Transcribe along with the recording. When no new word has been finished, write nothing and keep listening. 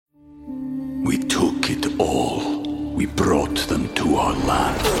We took it all. We brought them to our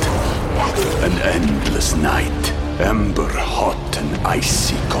land. An endless night, ember hot and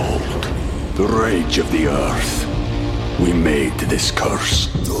icy cold. The rage of the earth. We made this curse.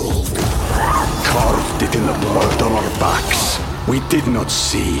 Carved it in the blood on our backs. We did not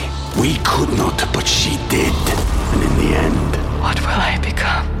see. We could not, but she did. And in the end... What will I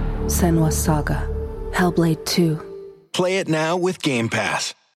become? Senua's Saga. Hellblade 2. Play it now with Game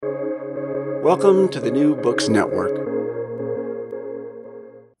Pass. Welcome to the New Books Network.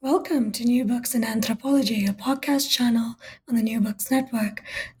 Welcome to New Books in Anthropology, a podcast channel on the New Books Network.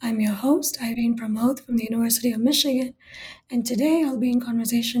 I'm your host, Irene Pramod from the University of Michigan, and today I'll be in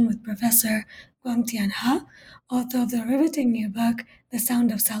conversation with Professor Guangtian Ha, author of the riveting new book, The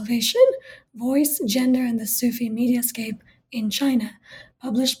Sound of Salvation, Voice, Gender, and the Sufi Mediascape in China,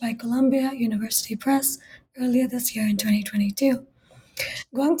 published by Columbia University Press earlier this year in 2022.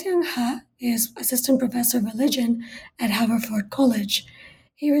 Guangtian Ha is Assistant Professor of Religion at Haverford College.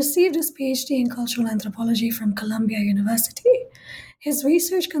 He received his PhD in Cultural Anthropology from Columbia University. His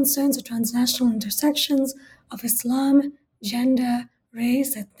research concerns the transnational intersections of Islam, gender,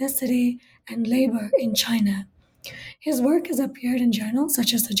 race, ethnicity, and labor in China. His work has appeared in journals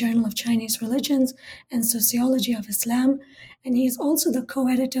such as the Journal of Chinese Religions and Sociology of Islam, and he is also the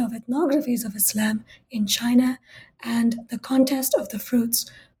co-editor of Ethnographies of Islam in China and The Contest of the Fruits,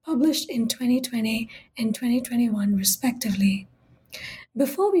 published in 2020 and 2021 respectively.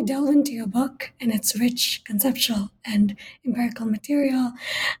 Before we delve into your book and its rich conceptual and empirical material,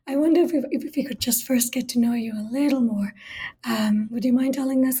 I wonder if we could just first get to know you a little more. Would you mind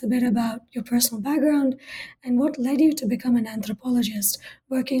telling us a bit about your personal background and what led you to become an anthropologist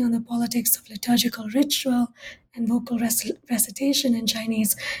working on the politics of liturgical ritual and vocal recitation in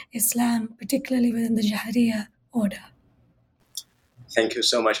Chinese Islam, particularly within the Jahariya order? Thank you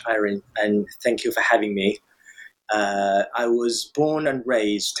so much, Irene, and thank you for having me. I was born and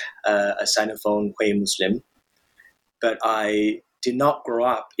raised a Sinophone Hui Muslim, but I did not grow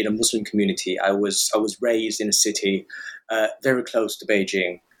up in a Muslim community. I was raised in a city very close to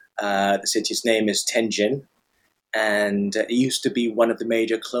Beijing. The city's name is Tianjin, and it used to be one of the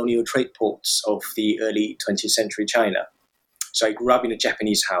major colonial trade ports of the early 20th century China. So I grew up in a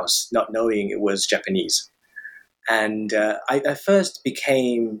Japanese house, not knowing it was Japanese. And I first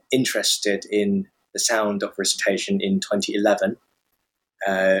became interested in the sound of recitation in 2011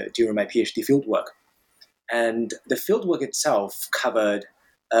 during my PhD fieldwork. And the fieldwork itself covered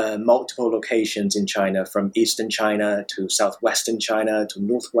multiple locations in China, from eastern China to southwestern China to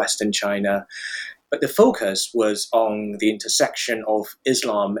northwestern China. But the focus was on the intersection of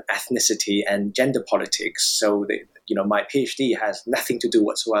Islam, ethnicity, and gender politics. So my PhD has nothing to do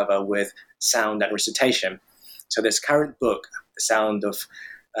whatsoever with sound and recitation. So this current book, The Sound of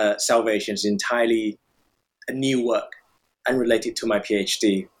Salvation, is entirely a new work, unrelated to my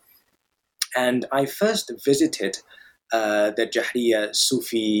PhD. And I first visited the Jahariya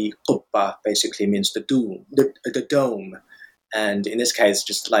Sufi Qubba, basically means the dome. And in this case,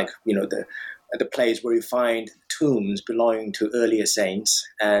 just like, the place where you find tombs belonging to earlier saints.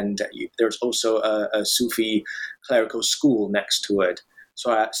 And there's also a Sufi clerical school next to it.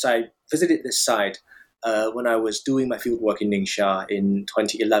 So I visited this site when I was doing my fieldwork in Ningxia in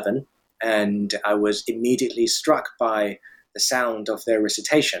 2011, and I was immediately struck by the sound of their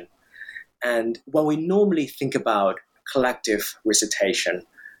recitation. And when we normally think about collective recitation,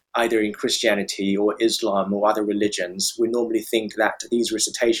 either in Christianity or Islam or other religions, we normally think that these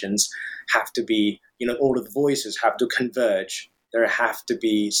recitations have to be, all of the voices have to converge. There have to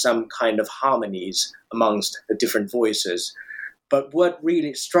be some kind of harmonies amongst the different voices. But what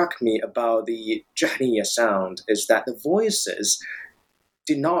really struck me about the Jahariya sound is that the voices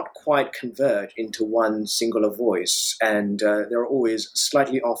did not quite converge into one singular voice, and they're always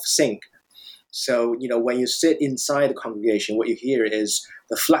slightly off sync. So, when you sit inside the congregation, what you hear is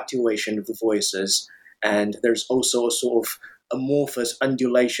the fluctuation of the voices, and there's also a sort of amorphous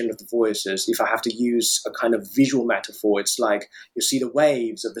undulation of the voices. If I have to use a kind of visual metaphor, it's like you see the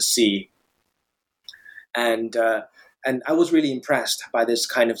waves of the sea. And I was really impressed by this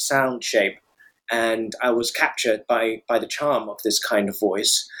kind of sound shape, and I was captured by the charm of this kind of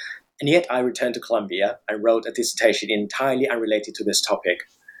voice. And yet I returned to Columbia and wrote a dissertation entirely unrelated to this topic.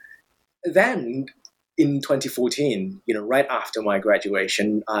 Then, in 2014, right after my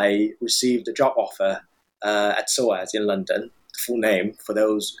graduation, I received a job offer at SOAS in London. The full name, for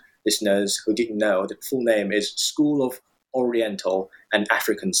those listeners who didn't know, the full name is School of Oriental and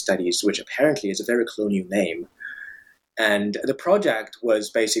African Studies, which apparently is a very colonial name. And the project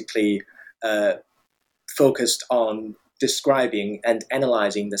was basically focused on describing and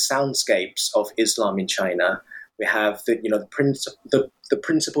analyzing the soundscapes of Islam in China. We have the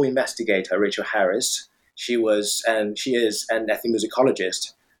principal investigator, Rachel Harris. She is an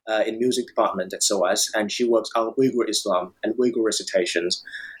ethnomusicologist in music department at SOAS, and she works on Uyghur Islam and Uyghur recitations.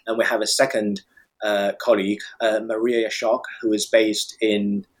 And we have a second colleague, Maria Yashok, who is based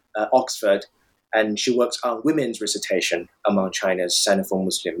in Oxford, and she works on women's recitation among China's Sinophone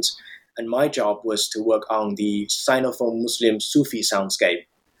Muslims. And my job was to work on the Sinophone Muslim Sufi soundscape.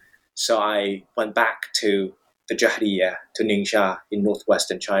 So I went back to the Jahriya, to Ningxia in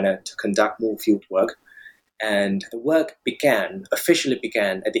northwestern China to conduct more field work. And the work officially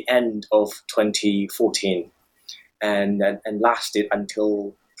began at the end of 2014 and lasted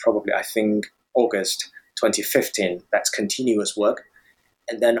until probably, I think, August 2015. That's continuous work.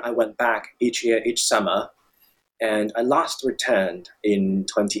 And then I went back each year, each summer, and I last returned in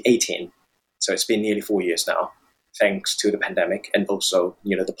 2018. So it's been nearly 4 years now, thanks to the pandemic and also,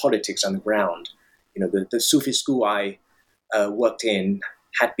 the politics on the ground. The Sufi school I worked in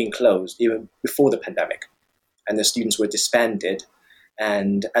had been closed even before the pandemic, and the students were disbanded.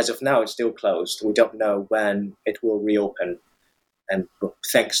 And as of now, it's still closed. We don't know when it will reopen, and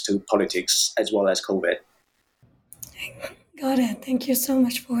thanks to politics as well as COVID. Got it. Thank you so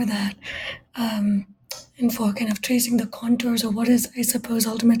much for that. And for kind of tracing the contours of what is, I suppose,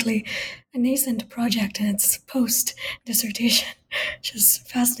 ultimately a nascent project in its post-dissertation, which is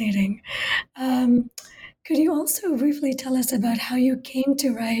fascinating. Could you also briefly tell us about how you came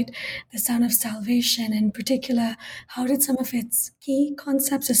to write The Sound of Salvation? In particular, how did some of its key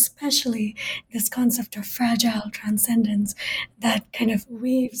concepts, especially this concept of fragile transcendence that kind of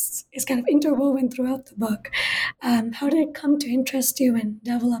is kind of interwoven throughout the book, how did it come to interest you and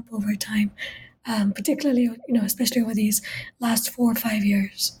develop over time, particularly, especially over these last 4 or 5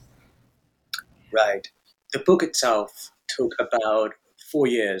 years? Right. The book itself took about 4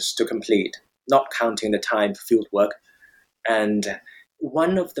 years to complete, not counting the time for field work. And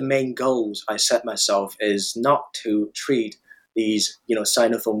one of the main goals I set myself is not to treat these,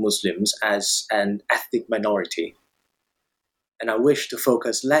 Sinophone Muslims as an ethnic minority. And I wish to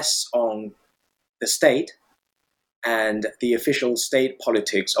focus less on the state and the official state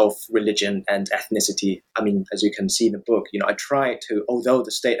politics of religion and ethnicity. I mean, as you can see in the book, I try to, although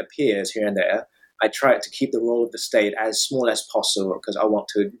the state appears here and there, I try to keep the role of the state as small as possible because I want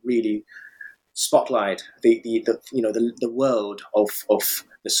to really spotlight the world of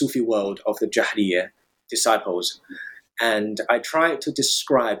the Sufi world of the Jahriya disciples. And I try to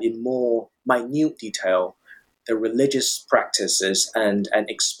describe in more minute detail the religious practices and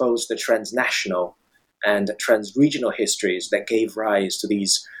expose the transnational and trans-regional histories that gave rise to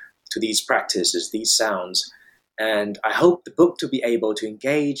these practices, these sounds. And I hope the book to be able to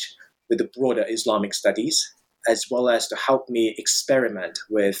engage with the broader Islamic studies, as well as to help me experiment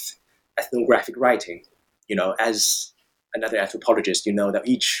with ethnographic writing. As another anthropologist, that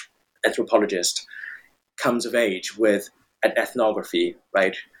each anthropologist comes of age with an ethnography,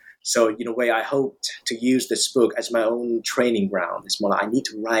 right? So in a way, I hoped to use this book as my own training ground. It's more like I need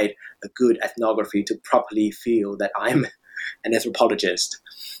to write a good ethnography to properly feel that I'm an anthropologist.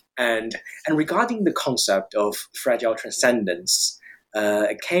 And regarding the concept of fragile transcendence,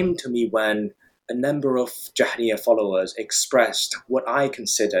 it came to me when a number of Jahriya followers expressed what I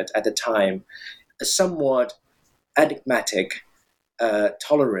considered at the time a somewhat enigmatic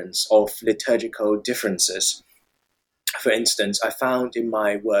tolerance of liturgical differences. For instance, I found in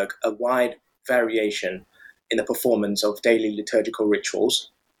my work a wide variation in the performance of daily liturgical rituals.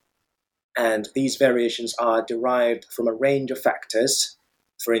 And these variations are derived from a range of factors.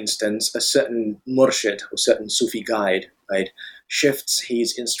 For instance, a certain murshid or certain Sufi guide, right, shifts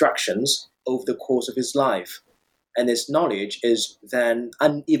his instructions over the course of his life. And his knowledge is then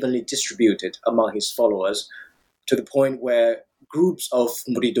unevenly distributed among his followers to the point where groups of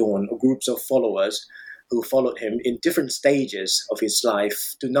muridun or groups of followers who followed him in different stages of his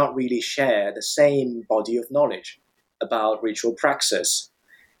life do not really share the same body of knowledge about ritual praxis.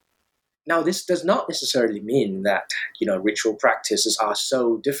 Now, this does not necessarily mean that, ritual practices are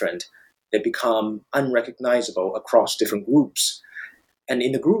so different they become unrecognizable across different groups. And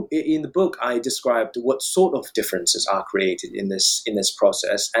in the book, I described what sort of differences are created in this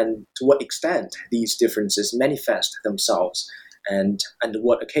process and to what extent these differences manifest themselves and under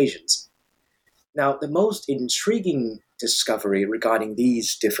what occasions. Now, the most intriguing discovery regarding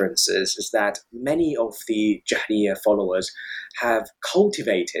these differences is that many of the Jahriya followers have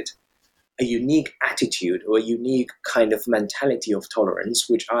cultivated a unique attitude or a unique kind of mentality of tolerance,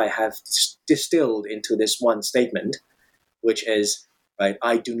 which I have distilled into this one statement, which is, right,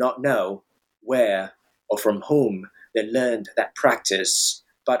 I do not know where or from whom they learned that practice,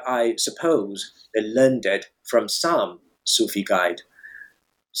 but I suppose they learned it from some Sufi guide.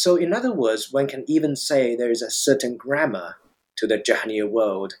 So in other words, one can even say there is a certain grammar to the Jahaniya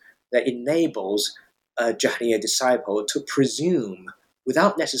world that enables a Jahaniya disciple to presume,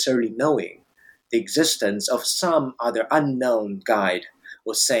 without necessarily knowing, the existence of some other unknown guide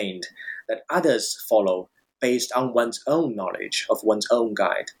or saint that others follow based on one's own knowledge of one's own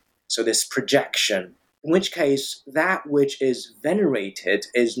guide. So this projection, in which case that which is venerated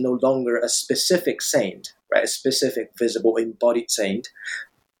is no longer a specific saint, right? A specific visible embodied saint,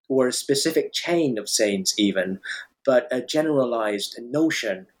 or a specific chain of saints even, but a generalized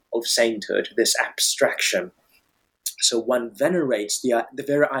notion of sainthood, this abstraction. So one venerates the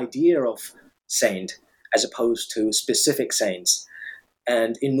very idea of saint as opposed to specific saints.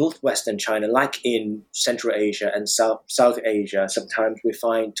 And in northwestern China, like in Central Asia and South Asia, sometimes we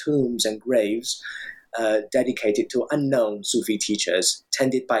find tombs and graves dedicated to unknown Sufi teachers,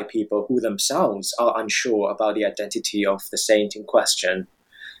 tended by people who themselves are unsure about the identity of the saint in question.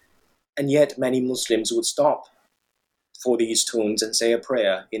 And yet many Muslims would stop for these tombs and say a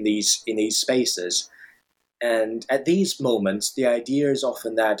prayer in these spaces. And at these moments, the idea is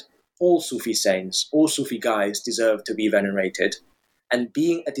often that all Sufi saints, all Sufi guides deserve to be venerated. And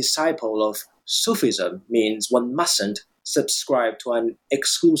being a disciple of Sufism means one mustn't subscribe to an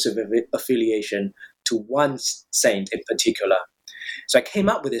exclusive affiliation to one saint in particular. So I came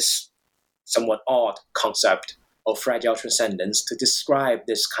up with this somewhat odd concept of fragile transcendence to describe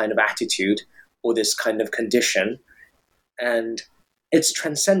this kind of attitude or this kind of condition. And it's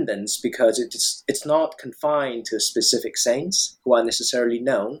transcendence because it's not confined to specific saints who are necessarily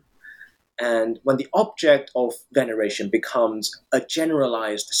known. And when the object of veneration becomes a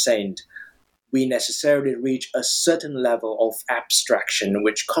generalized saint, we necessarily reach a certain level of abstraction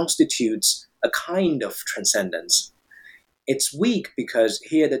which constitutes a kind of transcendence. It's weak because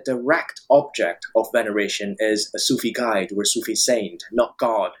here the direct object of veneration is a Sufi guide or a Sufi saint, not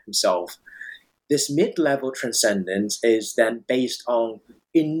God himself. This mid-level transcendence is then based on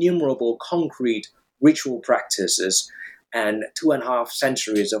innumerable concrete ritual practices and 2.5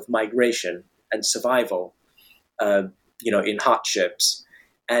 centuries of migration and survival, in hardships.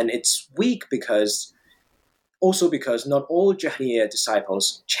 And it's weak because not all Jahaniya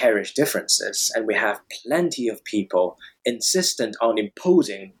disciples cherish differences, and we have plenty of people insistent on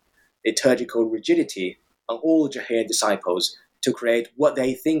imposing liturgical rigidity on all Jahaniya disciples to create what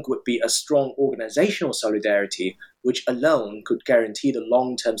they think would be a strong organizational solidarity, which alone could guarantee the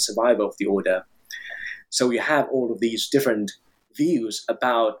long-term survival of the order. So you have all of these different views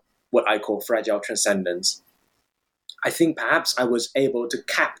about what I call fragile transcendence. I think perhaps I was able to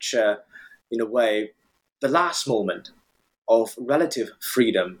capture, in a way, the last moment of relative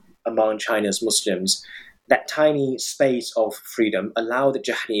freedom among China's Muslims. That tiny space of freedom allowed the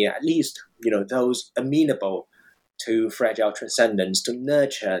Jahaniya, at least, those amenable to fragile transcendence, to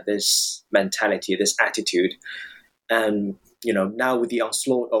nurture this mentality, this attitude. And now with the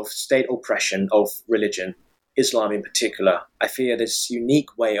onslaught of state oppression of religion, Islam in particular, I fear this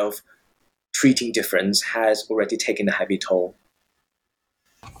unique way of treating difference has already taken a heavy toll.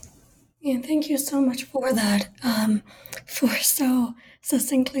 Yeah, thank you so much for that, for so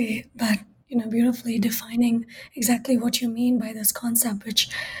succinctly but beautifully defining exactly what you mean by this concept, which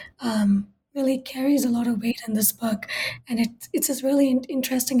really carries a lot of weight in this book. And it's this really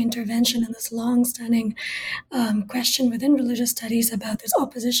interesting intervention in this long-standing question within religious studies about this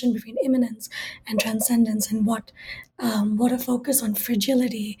opposition between immanence and transcendence, and what a focus on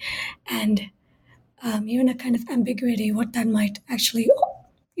fragility and even a kind of ambiguity, what that might actually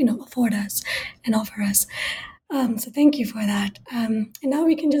afford us and offer us. So thank you for that. And now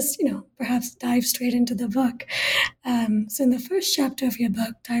we can just, perhaps dive straight into the book. So in the first chapter of your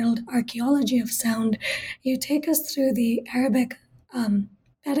book, titled Archaeology of Sound, you take us through the Arabic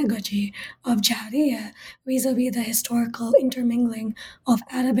pedagogy of Jahariya vis-a-vis the historical intermingling of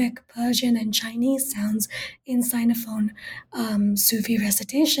Arabic, Persian, and Chinese sounds in Sinophone Sufi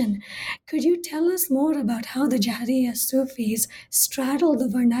recitation. Could you tell us more about how the Jahariya Sufis straddle the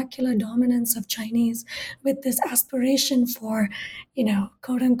vernacular dominance of Chinese with this aspiration for,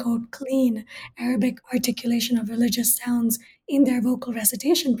 quote-unquote clean Arabic articulation of religious sounds in their vocal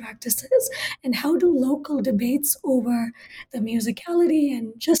recitation practices? And how do local debates over the musicality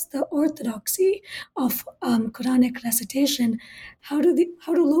and just the orthodoxy of Quranic recitation, how do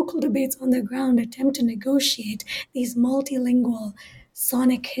local debates on the ground attempt to negotiate these multilingual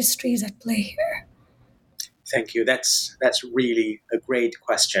sonic histories at play here? Thank you. That's really a great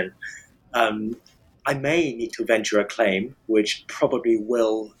question. I may need to venture a claim, which probably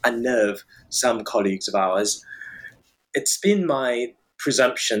will unnerve some colleagues of ours. it's been my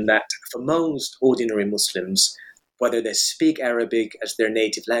presumption that for most ordinary Muslims, whether they speak Arabic as their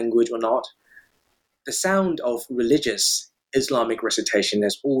native language or not, the sound of religious Islamic recitation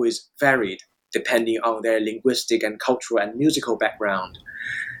has always varied depending on their linguistic and cultural and musical background.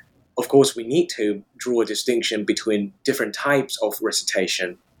 Of course, we need to draw a distinction between different types of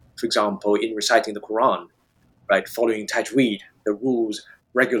recitation. For example, in reciting the Quran, right, following tajweed, the rules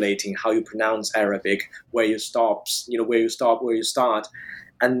regulating how you pronounce Arabic, where you stop, where you stop, where you start.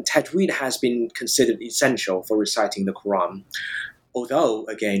 And tajweed has been considered essential for reciting the Quran. Although,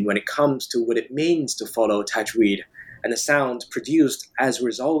 again, when it comes to what it means to follow tajweed and the sound produced as a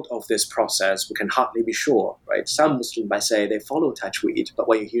result of this process, we can hardly be sure, right? Some Muslims might say they follow tajweed, but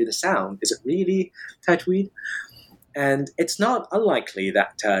when you hear the sound, is it really tajweed? And it's not unlikely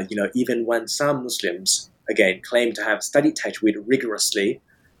that, even when some Muslims, again, claim to have studied tajweed rigorously,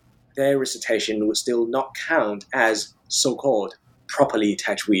 their recitation would still not count as so-called properly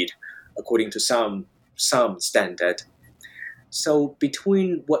tajweed, according to some standard. So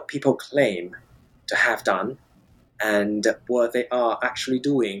between what people claim to have done and what they are actually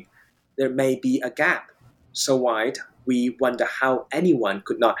doing, there may be a gap so wide we wonder how anyone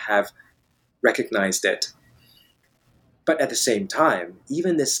could not have recognized it. But at the same time,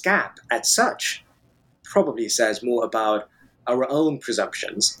 even this gap as such probably says more about our own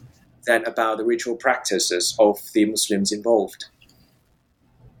presumptions than about the ritual practices of the Muslims involved.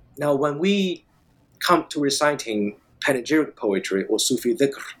 Now, when we come to reciting panegyric poetry or Sufi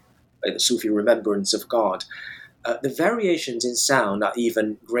dhikr, the Sufi remembrance of God, the variations in sound are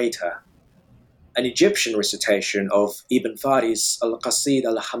even greater. An Egyptian recitation of Ibn Faris al-Qasid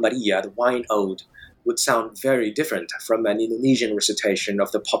al-Hamariya, the Wine Ode, would sound very different from an Indonesian recitation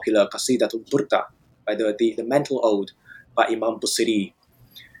of the popular Qasidatul Burda, by the mental ode by Imam Busiri.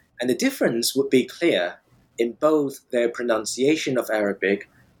 And the difference would be clear in both their pronunciation of Arabic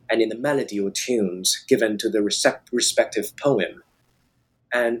and in the melody or tunes given to the respective poem.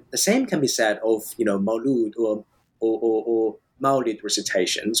 And the same can be said of, Maulud or Maulid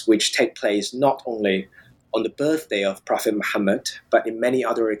recitations, which take place not only on the birthday of Prophet Muhammad, but in many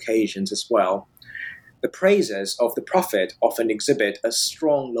other occasions as well. The praises of the Prophet often exhibit a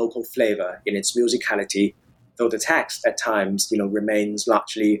strong local flavor in its musicality, though the text at times, remains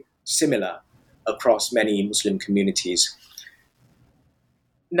largely similar across many Muslim communities.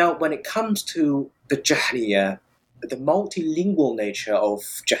 Now, when it comes to the Jahriya, the multilingual nature of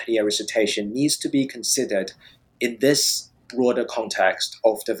Jahriya recitation needs to be considered in this broader context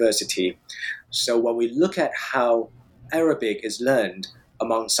of diversity. So when we look at how Arabic is learned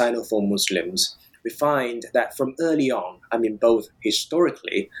among Sinophone Muslims, we find that from early on, both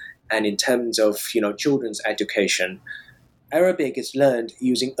historically and in terms of, children's education, Arabic is learned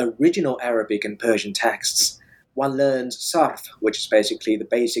using original Arabic and Persian texts. One learns Sarf, which is basically the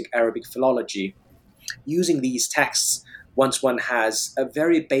basic Arabic philology. Using these texts, once one has a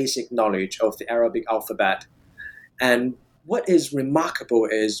very basic knowledge of the Arabic alphabet. And what is remarkable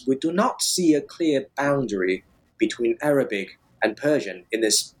is we do not see a clear boundary between Arabic and Persian in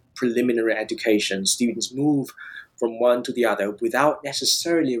this preliminary education. Students move from one to the other without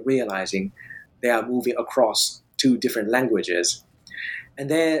necessarily realizing they are moving across two different languages. And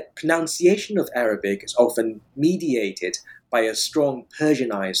their pronunciation of Arabic is often mediated by a strong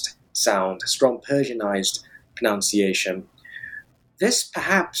Persianized sound, strong Persianized pronunciation. This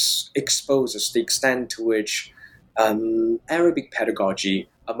perhaps exposes the extent to which Arabic pedagogy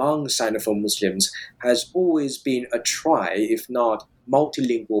among Sinophone Muslims has always been a if not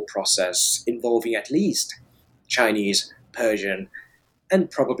multilingual process involving at least Chinese, Persian,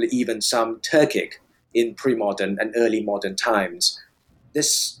 and probably even some Turkic in pre-modern and early modern times.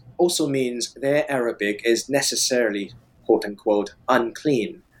 This also means their Arabic is necessarily, quote-unquote,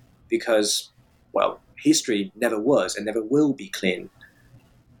 unclean because, history never was and never will be clean.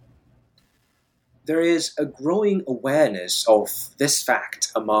 There is a growing awareness of this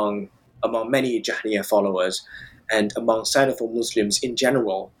fact among many Jahriya followers and among Sinophone Muslims in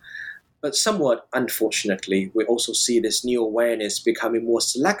general. But somewhat unfortunately, we also see this new awareness becoming more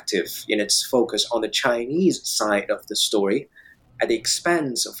selective in its focus on the Chinese side of the story at the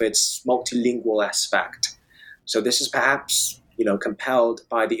expense of its multilingual aspect. So this is perhaps, compelled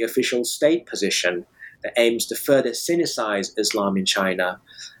by the official state position that aims to further sinicize Islam in China.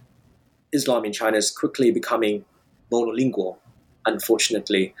 Islam in China is quickly becoming monolingual,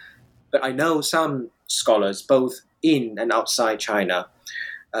 unfortunately. But I know some scholars, both in and outside China,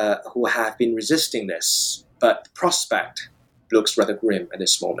 who have been resisting this, but the prospect looks rather grim at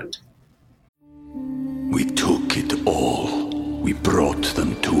this moment. We took it all. We brought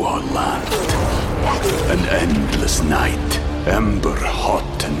them to our land. An endless night, ember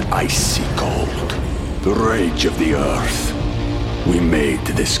hot and icy cold. The rage of the earth. We made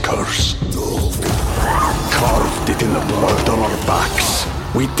this curse. Carved it in the blood on our backs.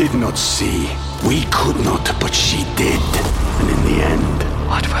 We did not see. We could not, but she did. And in the end...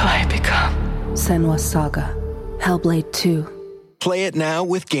 What will I become? Senua's Saga. Hellblade 2. Play it now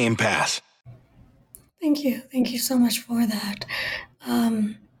with Game Pass. Thank you. Thank you so much for that.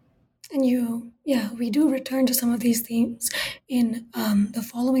 We do return to some of these themes in the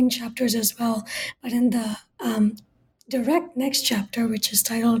following chapters as well. But in the direct next chapter, which is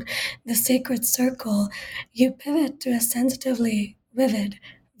titled The Sacred Circle, you pivot to a sensitively vivid,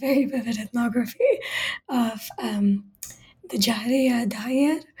 very vivid ethnography of the Jahriya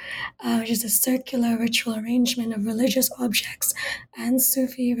Dair, which is a circular ritual arrangement of religious objects and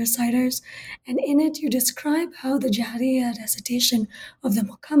Sufi reciters. And in it, you describe how the Jahriya recitation of the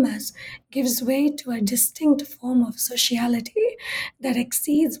Muqammas gives way to a distinct form of sociality that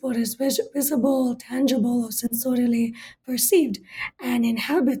exceeds what is visible, tangible, or sensorially perceived, and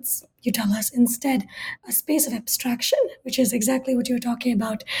inhabits, you tell us, instead, a space of abstraction, which is exactly what you were talking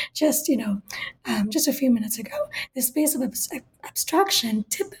about just a few minutes ago. The space of abstraction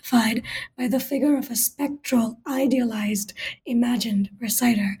typified by the figure of a spectral, idealized, imagined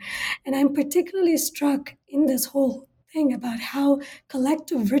reciter. And I'm particularly struck in this whole thing about how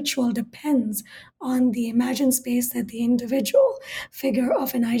collective ritual depends on the imagined space that the individual figure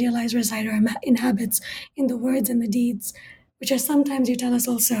of an idealized reciter inhabits in the words and the deeds, which are sometimes, you tell us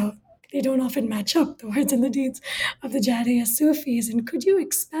also, they don't often match up, the words and the deeds of the Jahriya Sufis. And could you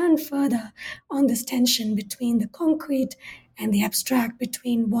expand further on this tension between the concrete and the abstract,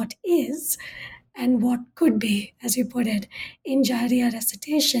 between what is and what could be, as you put it, in Jahriya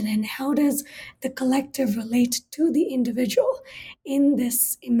recitation, and how does the collective relate to the individual in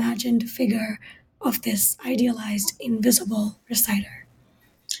this imagined figure of this idealized, invisible reciter?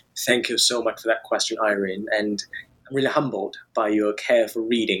 Thank you so much for that question, Irene. And I'm really humbled by your care for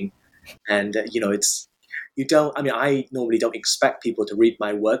reading. And, I normally don't expect people to read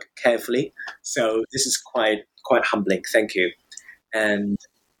my work carefully. So this is quite humbling. Thank you. And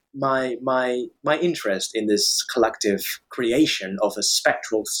my interest in this collective creation of a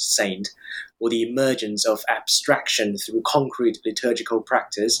spectral saint, or the emergence of abstraction through concrete liturgical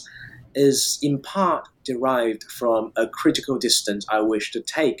practice, is in part derived from a critical distance I wish to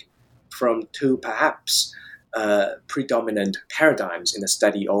take from two perhaps predominant paradigms in the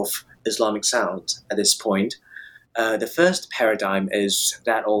study of Islamic sound at this point. The first paradigm is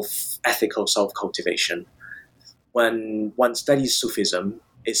that of ethical self-cultivation. When one studies Sufism,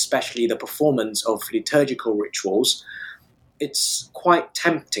 especially the performance of liturgical rituals, it's quite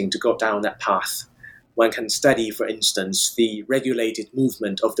tempting to go down that path. One can study, for instance, the regulated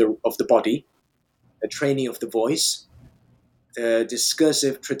movement of the body, the training of the voice, the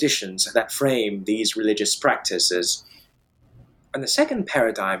discursive traditions that frame these religious practices. And the second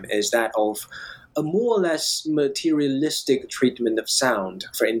paradigm is that of a more or less materialistic treatment of sound.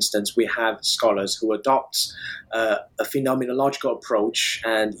 For instance, we have scholars who adopt a phenomenological approach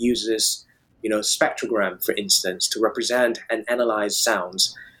and uses, spectrogram, for instance, to represent and analyze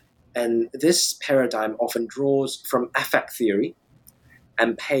sounds. And this paradigm often draws from affect theory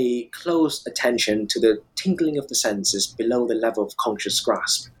and pay close attention to the tingling of the senses below the level of conscious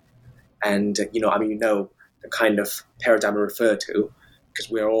grasp. And, the kind of paradigm I refer to, because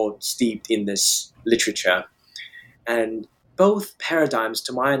we're all steeped in this literature. And both paradigms,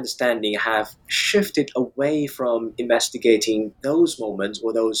 to my understanding, have shifted away from investigating those moments,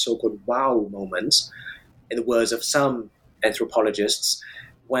 or those so-called wow moments, in the words of some anthropologists,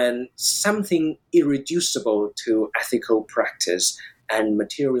 when something irreducible to ethical practice and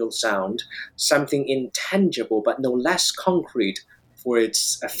material sound, something intangible but no less concrete for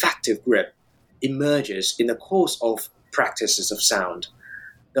its effective grip, emerges in the course of practices of sound.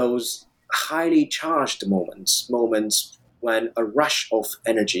 Those highly charged moments when a rush of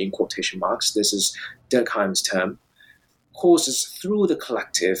energy, in quotation marks, this is Durkheim's term, courses through the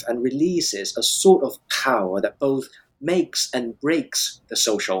collective and releases a sort of power that both makes and breaks the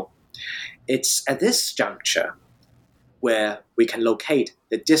social. It's at this juncture where we can locate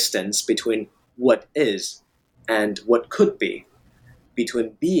the distance between what is and what could be,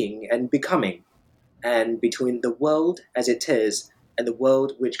 between being and becoming, and between the world as it is and the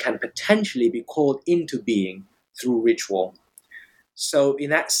world which can potentially be called into being through ritual. So in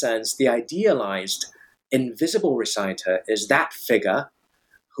that sense, the idealized, invisible reciter is that figure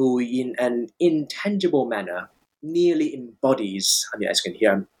who in an intangible manner nearly embodies, as you can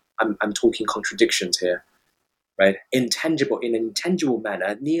hear, I'm talking contradictions here, right? In an intangible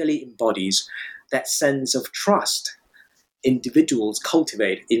manner nearly embodies that sense of trust individuals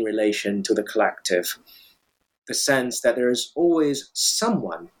cultivate in relation to the collective, the sense that there is always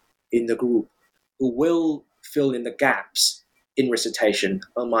someone in the group who will fill in the gaps in recitation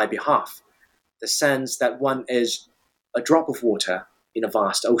on my behalf, the sense that one is a drop of water in a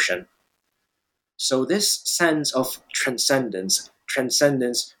vast ocean. So this sense of transcendence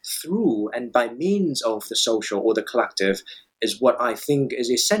through and by means of the social or the collective, is what I think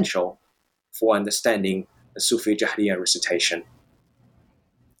is essential for understanding the Sufi Jahriya recitation.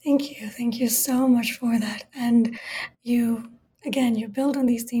 Thank you so much for that. And you build on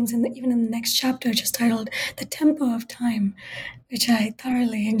these themes, even in the next chapter, just titled "The Tempo of Time," which I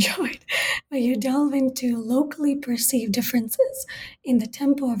thoroughly enjoyed, where you delve into locally perceived differences in the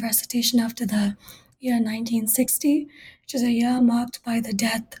tempo of recitation after the year 1960, which is a year marked by the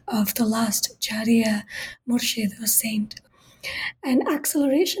death of the last Jahriya Murshid or saint. An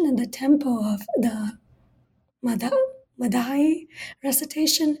acceleration in the tempo of the Madai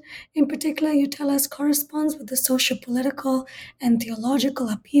recitation, in particular, you tell us, corresponds with the socio-political and theological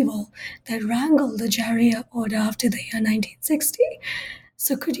upheaval that wrangled the Jahriya order after the year 1960.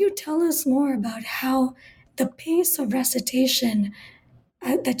 So could you tell us more about how the pace of recitation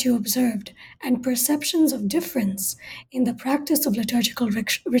that you observed and perceptions of difference in the practice of liturgical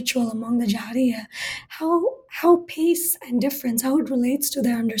ritual among the Jahriya, how pace and difference, how it relates to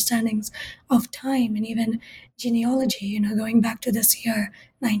their understandings of time and even genealogy, going back to this year,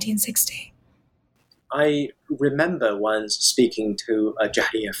 1960? I remember once speaking to a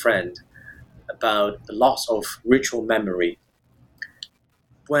Jahriya friend about the loss of ritual memory.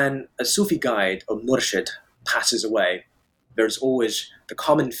 When a Sufi guide or murshid passes away, there's always the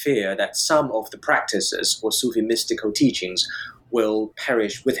common fear that some of the practices or Sufi mystical teachings will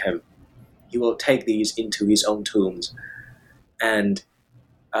perish with him. He will take these into his own tombs. And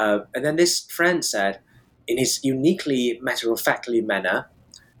then this friend said, in his uniquely matter-of-factly manner,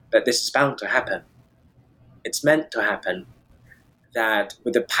 that this is bound to happen. It's meant to happen, that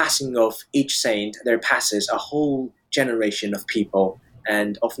with the passing of each saint, there passes a whole generation of people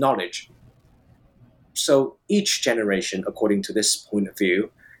and of knowledge. So each generation, according to this point of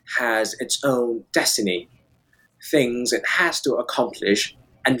view, has its own destiny, things it has to accomplish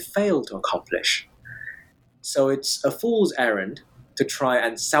and fail to accomplish. So it's a fool's errand to try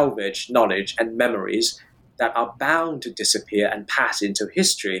and salvage knowledge and memories that are bound to disappear and pass into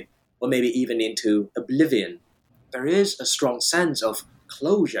history, or maybe even into oblivion. There is a strong sense of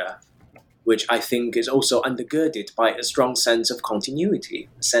closure, which I think is also undergirded by a strong sense of continuity,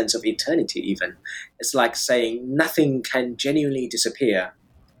 a sense of eternity even. It's like saying nothing can genuinely disappear,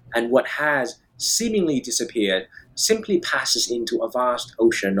 and what has seemingly disappeared simply passes into a vast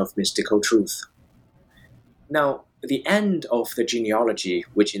ocean of mystical truth. Now, the end of the genealogy,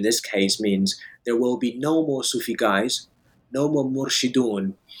 which in this case means there will be no more Sufi guys, no more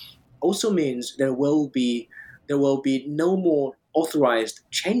murshidun, also means there will be no more authorized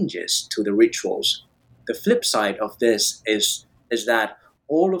changes to the rituals. The flip side of this is that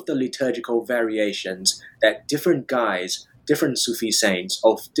all of the liturgical variations that different guys, different Sufi saints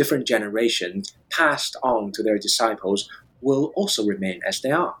of different generations passed on to their disciples will also remain as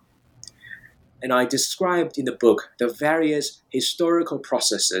they are. And I described in the book the various historical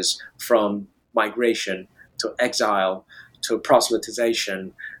processes from migration to exile to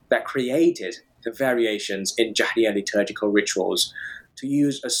proselytization that created the variations in Jahriya liturgical rituals. To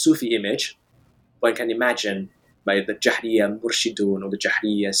use a Sufi image, one can imagine by the Jahriya Murshidun or the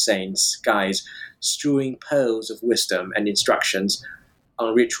Jahriya saints, guys, strewing pearls of wisdom and instructions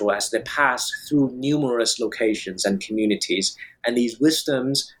on ritual as they pass through numerous locations and communities. And these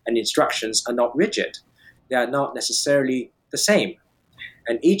wisdoms and instructions are not rigid. They are not necessarily the same.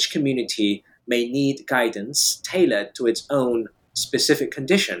 And each community may need guidance tailored to its own specific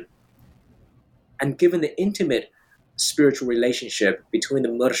condition. And given the intimate spiritual relationship between the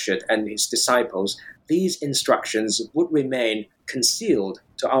murshid and his disciples, these instructions would remain concealed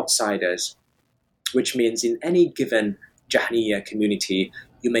to outsiders, which means in any given Jahriya community,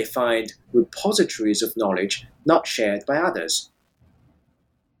 you may find repositories of knowledge not shared by others.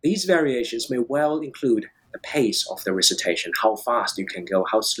 These variations may well include the pace of the recitation, how fast you can go,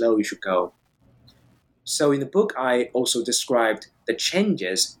 how slow you should go. So in the book, I also described the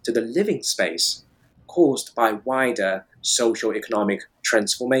changes to the living space caused by wider socio-economic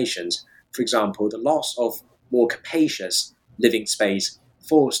transformations. For example, the loss of more capacious living space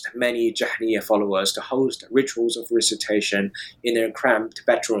forced many Jahriya followers to host rituals of recitation in their cramped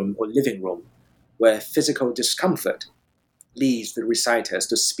bedroom or living room, where physical discomfort leads the reciters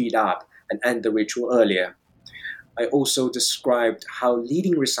to speed up and end the ritual earlier. I also described how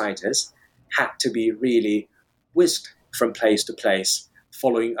leading reciters had to be really whisked from place to place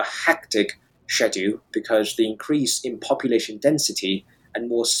following a hectic schedule because the increase in population density and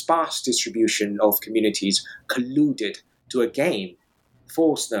more sparse distribution of communities colluded to again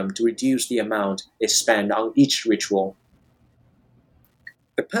force them to reduce the amount they spend on each ritual.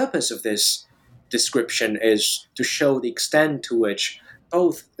 The purpose of this description is to show the extent to which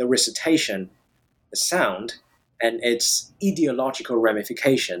both the recitation, the sound, and its ideological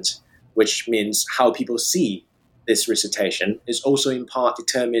ramifications, which means how people see this recitation, is also in part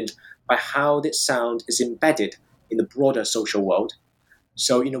determined by how this sound is embedded in the broader social world.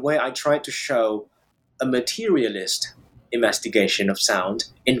 So in a way, I tried to show a materialist investigation of sound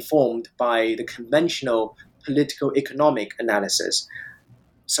informed by the conventional political economic analysis.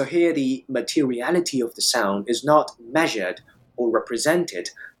 So here the materiality of the sound is not measured or represented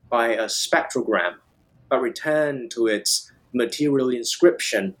by a spectrogram, but returned to its material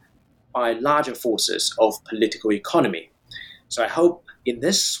inscription by larger forces of political economy. So I hope in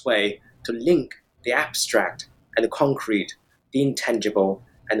this way to link the abstract and the concrete, the intangible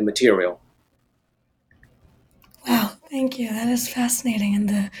and the material. Wow, thank you. That is fascinating.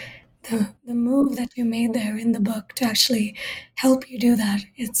 And the move that you made there in the book to actually help you do that,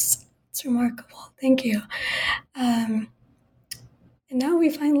 it's remarkable. Thank you. And now we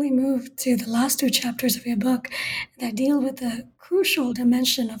finally move to the last two chapters of your book that deal with the crucial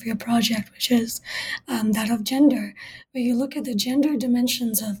dimension of your project, which is that of gender, where you look at the gender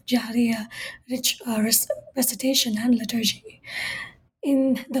dimensions of Jahriya recitation and liturgy.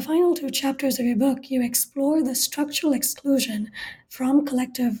 In the final two chapters of your book, you explore the structural exclusion from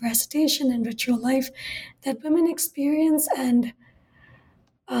collective recitation and ritual life that women experience and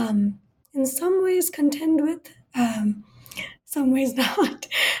in some ways contend with, some ways not,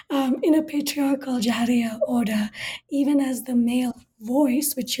 in a patriarchal Jahriya order, even as the male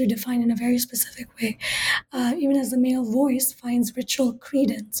voice, which you define in a very specific way, even as the male voice finds ritual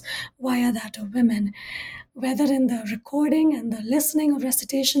credence via that of women, whether in the recording and the listening of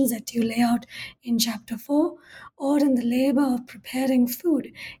recitations that you lay out in chapter 4, or in the labor of preparing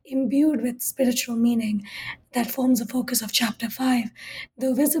food imbued with spiritual meaning that forms the focus of chapter 5.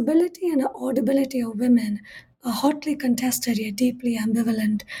 The visibility and audibility of women are hotly contested yet deeply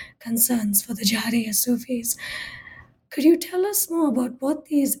ambivalent concerns for the Jahriya Sufis. Could you tell us more about what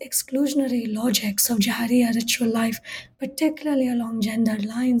these exclusionary logics of Jahriya ritual life, particularly along gendered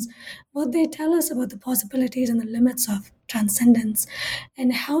lines, what they tell us about the possibilities and the limits of transcendence,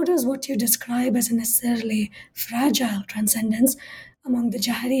 and how does what you describe as a necessarily fragile transcendence among the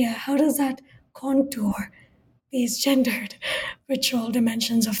Jahriya, how does that contour these gendered ritual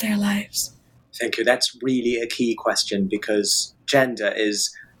dimensions of their lives? Thank you. That's really a key question because gender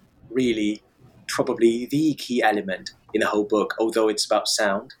is really probably the key element in the whole book, although it's about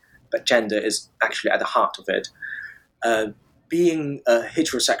sound, but gender is actually at the heart of it. Being a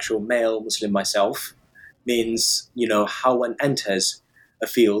heterosexual male Muslim myself means, how one enters a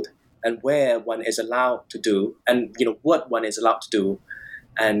field and where one is allowed to do and, what one is allowed to do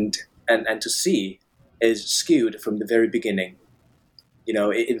and to see is skewed from the very beginning.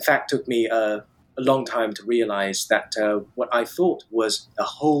 It in fact took me a long time to realize that what I thought was a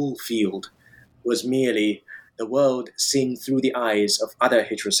whole field was merely the world seen through the eyes of other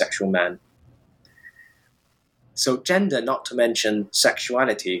heterosexual men. So gender, not to mention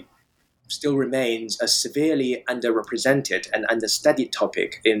sexuality, still remains a severely underrepresented and understudied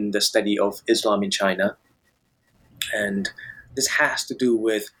topic in the study of Islam in China. And this has to do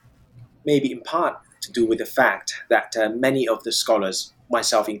with, maybe in part to do with the fact that many of the scholars,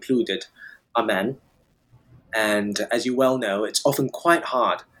 myself included, are men. And as you well know, it's often quite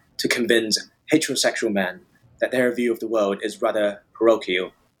hard to convince heterosexual men that their view of the world is rather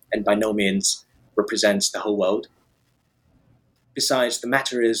parochial and by no means represents the whole world. Besides, the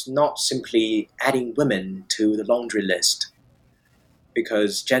matter is not simply adding women to the laundry list,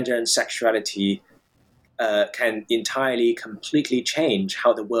 because gender and sexuality can entirely, completely change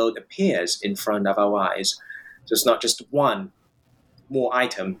how the world appears in front of our eyes. So it's not just one more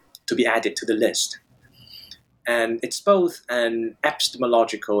item to be added to the list. And it's both an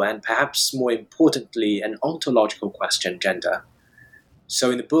epistemological and perhaps more importantly, an ontological question, gender. So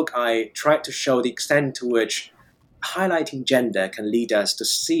in the book, I tried to show the extent to which highlighting gender can lead us to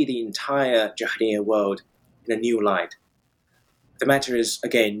see the entire Jahriya world in a new light. The matter is,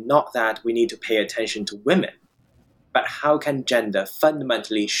 again, not that we need to pay attention to women, but how can gender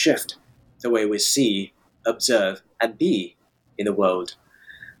fundamentally shift the way we see, observe, and be in the world?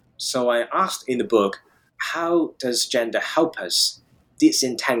 So I asked in the book, how does gender help us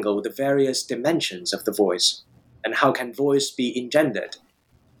disentangle the various dimensions of the voice? And how can voice be engendered?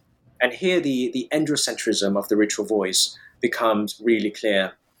 And here the androcentrism of the ritual voice becomes really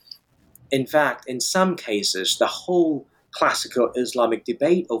clear. In fact, in some cases, the whole classical Islamic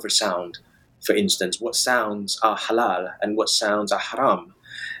debate over sound, for instance, what sounds are halal and what sounds are haram,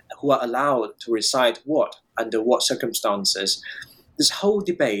 who are allowed to recite what, under what circumstances, this whole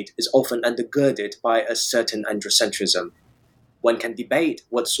debate is often undergirded by a certain androcentrism. One can debate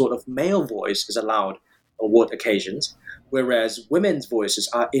what sort of male voice is allowed on what occasions, whereas women's voices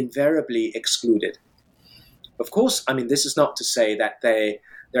are invariably excluded. Of course, this is not to say that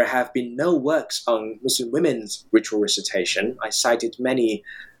there have been no works on Muslim women's ritual recitation. I cited many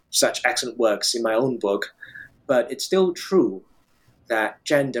such excellent works in my own book, but it's still true that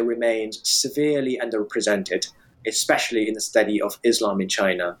gender remains severely underrepresented, especially in the study of Islam in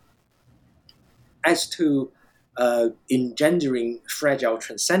China. As to engendering fragile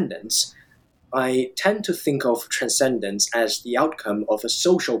transcendence, I tend to think of transcendence as the outcome of a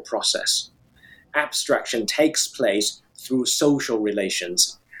social process. Abstraction takes place through social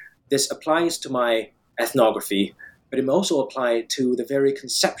relations. This applies to my ethnography, but it also applies to the very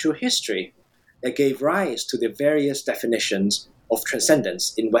conceptual history that gave rise to the various definitions of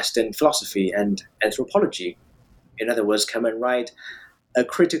transcendence in Western philosophy and anthropology. In other words, can one write a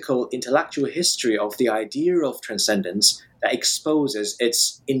critical intellectual history of the idea of transcendence that exposes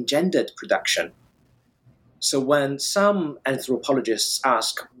its engendered production? So when some anthropologists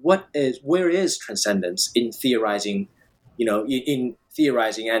ask, where is transcendence in theorizing, in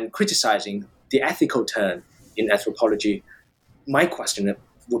theorizing and criticizing the ethical turn in anthropology, my question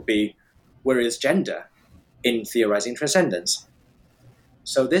would be, where is gender in theorizing transcendence?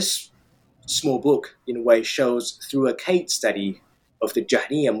 So this small book, in a way, shows through a case study of the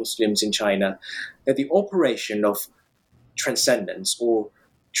Jahmiya Muslims in China that the operation of transcendence or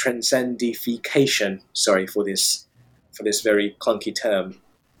transcendification, sorry for this very clunky term,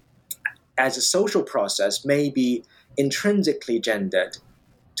 as a social process may be intrinsically gendered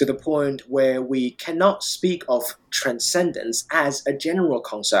to the point where we cannot speak of transcendence as a general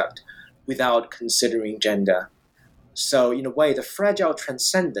concept without considering gender. So in a way, the fragile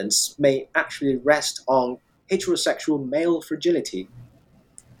transcendence may actually rest on heterosexual male fragility.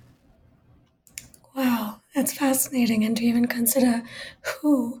 Wow, that's fascinating. And to even consider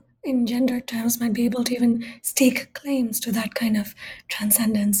who, in gender terms, might be able to even stake claims to that kind of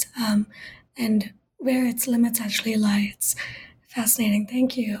transcendence, and where its limits actually lie. It's fascinating.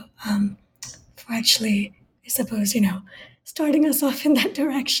 Thank you for actually, I suppose, starting us off in that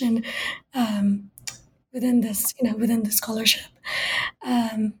direction within this scholarship.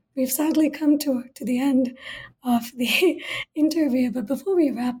 We've sadly come to the end of the interview, but before we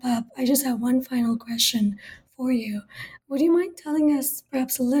wrap up, I just have one final question for you. Would you mind telling us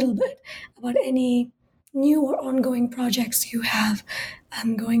perhaps a little bit about any new or ongoing projects you have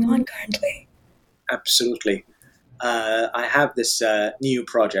going on currently? Absolutely. I have this new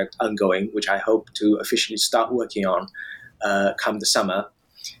project ongoing, which I hope to officially start working on come the summer.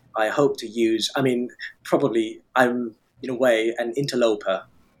 I hope to use, probably I'm, in a way, an interloper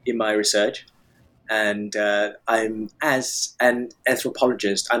in my research. And I'm, as an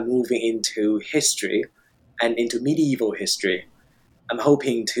anthropologist, I'm moving into history and into medieval history. I'm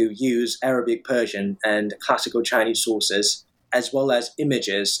hoping to use Arabic, Persian, and classical Chinese sources, as well as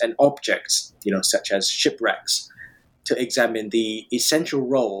images and objects, such as shipwrecks, to examine the essential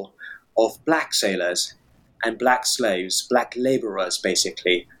role of black sailors and black slaves, black laborers,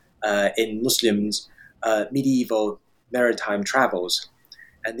 basically, in Muslims' medieval maritime travels.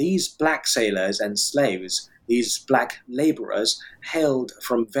 And these black sailors and slaves, these black laborers, hailed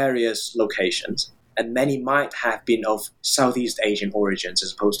from various locations, and many might have been of Southeast Asian origins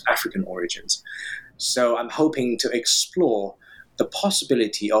as opposed to African origins. So I'm hoping to explore the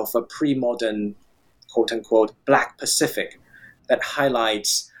possibility of a pre-modern, quote-unquote, Black Pacific that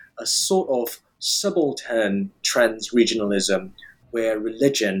highlights a sort of subaltern trans-regionalism where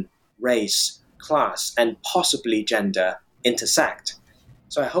religion, race, class, and possibly gender intersect.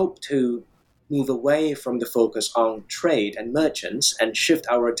 So I hope to move away from the focus on trade and merchants and shift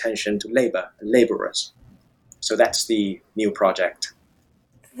our attention to labor and laborers. So that's the new project.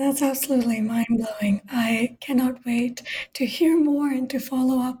 That's absolutely mind-blowing. I cannot wait to hear more and to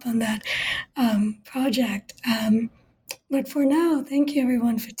follow up on that project. But for now, thank you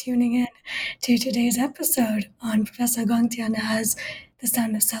everyone for tuning in to today's episode on Professor Guang Tian's The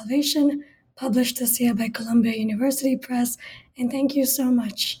Sound of Salvation, published this year by Columbia University Press. And thank you so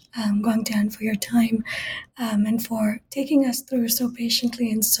much, Guang Tian, for your time and for taking us through so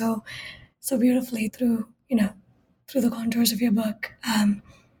patiently and so beautifully through the contours of your book.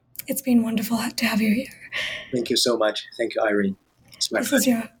 It's been wonderful to have you here. Thank you so much. Thank you, Irene. It's my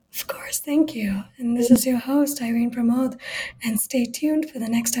pleasure. Of course, thank you. And this is your host, Irene Pramod, and stay tuned for the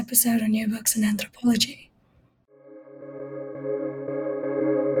next episode on New Books in Anthropology.